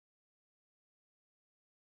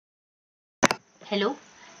Hello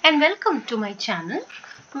and welcome to my channel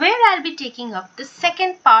where I'll be taking up the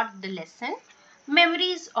second part of the lesson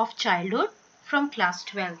Memories of Childhood from class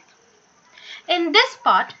 12th. In this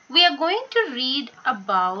part we are going to read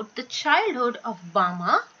about the childhood of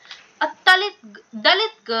Bama, a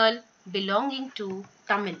Dalit girl belonging to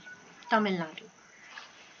Tamil Nadu.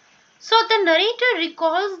 So the narrator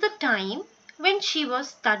recalls the time when she was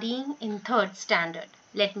studying in 3rd standard.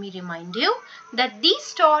 Let me remind you that these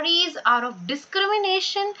stories are of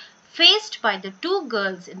discrimination faced by the two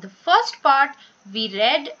girls. In the first part, we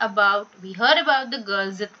heard about the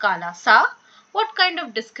girl Zit Kala Sa, what kind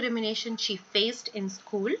of discrimination she faced in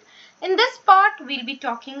school. In this part, we'll be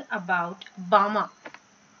talking about Bama.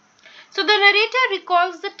 So the narrator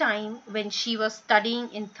recalls the time when she was studying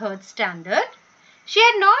in 3rd standard. She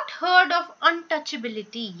had not heard of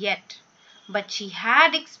untouchability yet, but she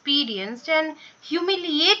had experienced and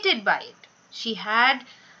humiliated by it. She had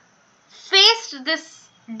faced this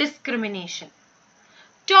discrimination.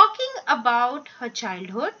 Talking about her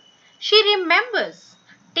childhood, she remembers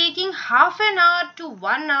taking half an hour to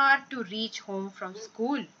 1 hour to reach home from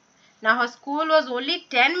school. Now her school was only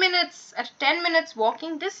 10 minutes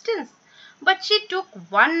walking distance, but she took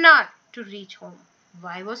 1 hour to reach home.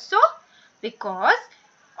 Why was so? Because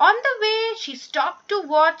on the way she stopped to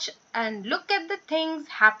watch and look at the things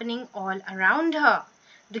happening all around her.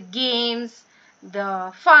 The games,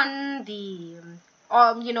 the fun,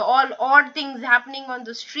 all odd things happening on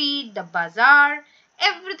the street, the bazaar,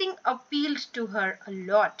 everything appealed to her a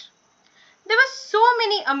lot. There were so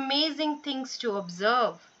many amazing things to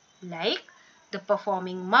observe, like the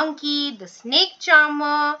performing monkey, the snake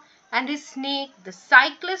charmer and his snake, the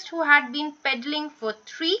cyclist who had been pedaling for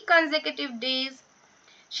 3 consecutive days.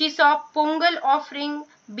 She saw Pongal offering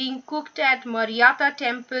being cooked at Mariata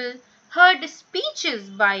temple, heard speeches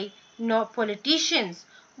by politicians,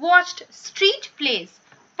 watched street plays,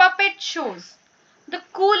 puppet shows, the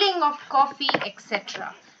cooling of coffee,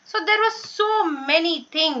 etc. So there were so many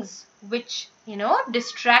things which,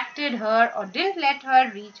 distracted her or didn't let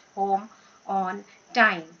her reach home on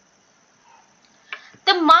time.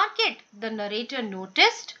 The market, the narrator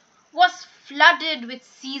noticed, was flooded with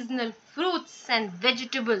seasonal fruits and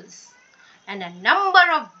vegetables, and a number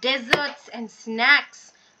of desserts and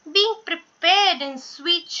snacks being prepared in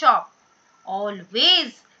sweet shop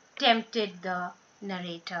always tempted the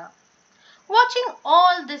narrator. Watching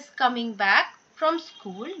all this coming back from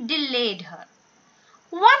school delayed her.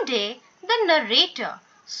 One day, the narrator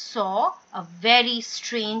saw a very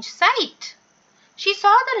strange sight. She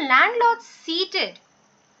saw the landlord seated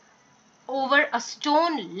over a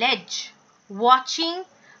stone ledge, watching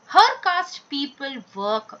her caste people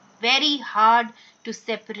work very hard to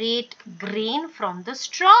separate grain from the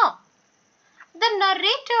straw. The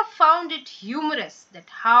narrator found it humorous that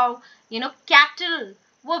how, cattle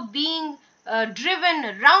were being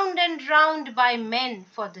driven round and round by men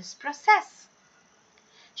for this process.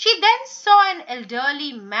 She then saw an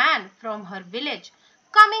elderly man from her village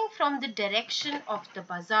coming from the direction of the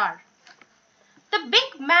bazaar. The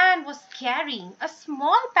big man was carrying a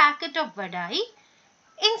small packet of vadai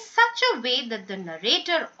in such a way that the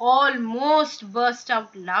narrator almost burst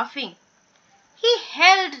out laughing. He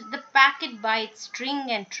held the packet by its string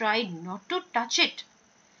and tried not to touch it.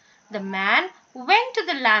 The man went to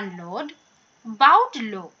the landlord, bowed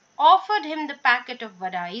low, offered him the packet of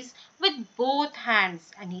vadais with both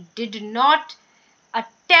hands, and he did not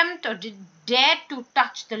attempt or dare to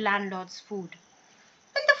touch the landlord's food.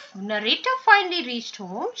 When the narrator finally reached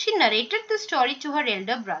home, she narrated the story to her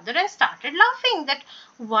elder brother and started laughing that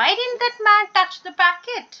why didn't that man touch the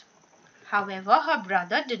packet? However, her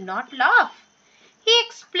brother did not laugh. He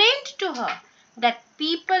explained to her that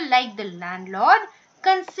people like the landlord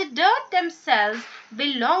considered themselves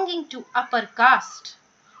belonging to upper caste.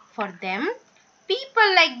 For them,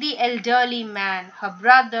 people like the elderly man, her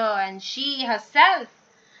brother and she herself,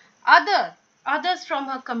 others from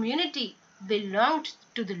her community belonged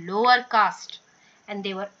to the lower caste, and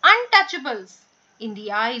they were untouchables in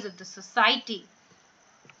the eyes of the society.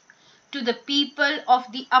 To the people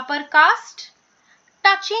of the upper caste,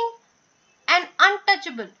 touching an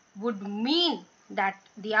untouchable would mean that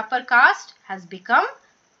the upper caste has become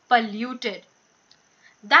polluted.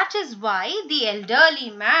 That is why the elderly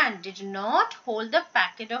man did not hold the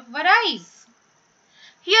packet of vadais.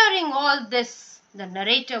 Hearing all this, the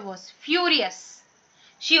narrator was furious.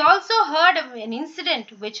 She also heard of an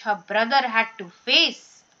incident which her brother had to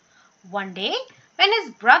face. One day, when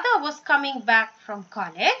his brother was coming back from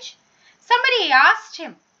college, somebody asked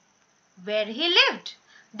him where he lived.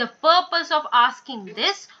 The purpose of asking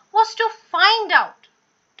this was to find out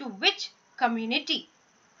to which community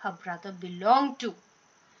her brother belonged to.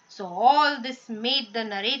 So all this made the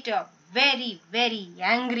narrator very, very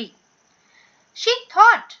angry. She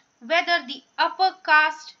thought whether the upper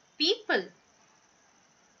caste people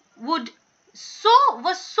were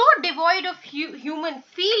so devoid of human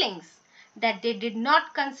feelings that they did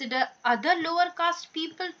not consider other lower caste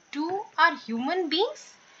people too are human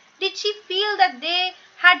beings. Did she feel that they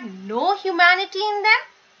had no humanity in them?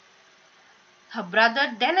 Her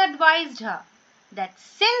brother then advised her that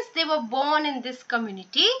since they were born in this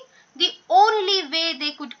community, the only way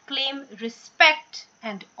they could claim respect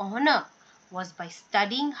and honor was by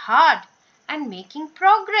studying hard and making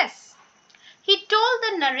progress. He told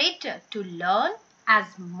the narrator to learn as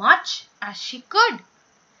much as she could.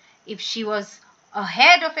 If she was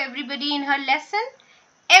ahead of everybody in her lesson,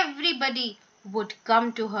 everybody would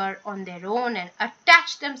come to her on their own and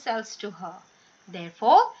attach themselves to her.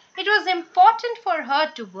 Therefore, it was important for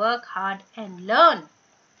her to work hard and learn.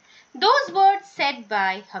 Those words said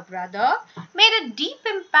by her brother made a deep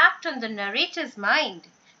impact on the narrator's mind.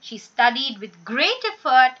 She studied with great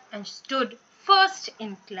effort and stood first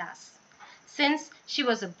in class. Since she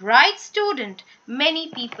was a bright student, many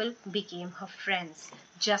people became her friends,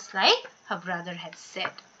 just like her brother had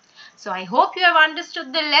said. So I hope you have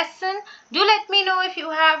understood the lesson. Do let me know if you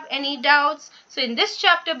have any doubts. So in this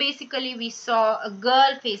chapter, basically we saw a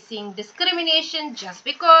girl facing discrimination just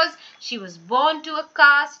because she was born to a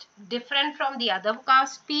caste different from the other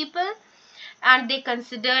caste people, and they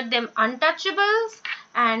considered them untouchables,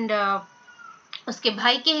 and उसके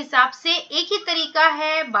भाई के हिसाब से एक ही तरीका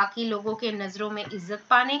है बाकी लोगों के नज़रों में इज्जत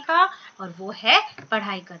पाने का, और वो है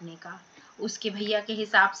पढ़ाई करने का. उसके भैया के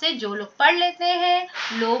हिसाब से जो लोग पढ़ लेते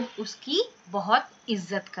हैं लोग उसकी बहुत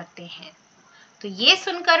इज्जत करते हैं. तो ये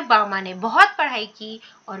सुनकर बामा ने बहुत पढ़ाई की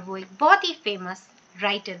और वो एक बहुत ही फेमस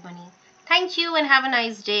राइटर बनी. Thank you and have a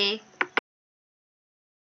nice day.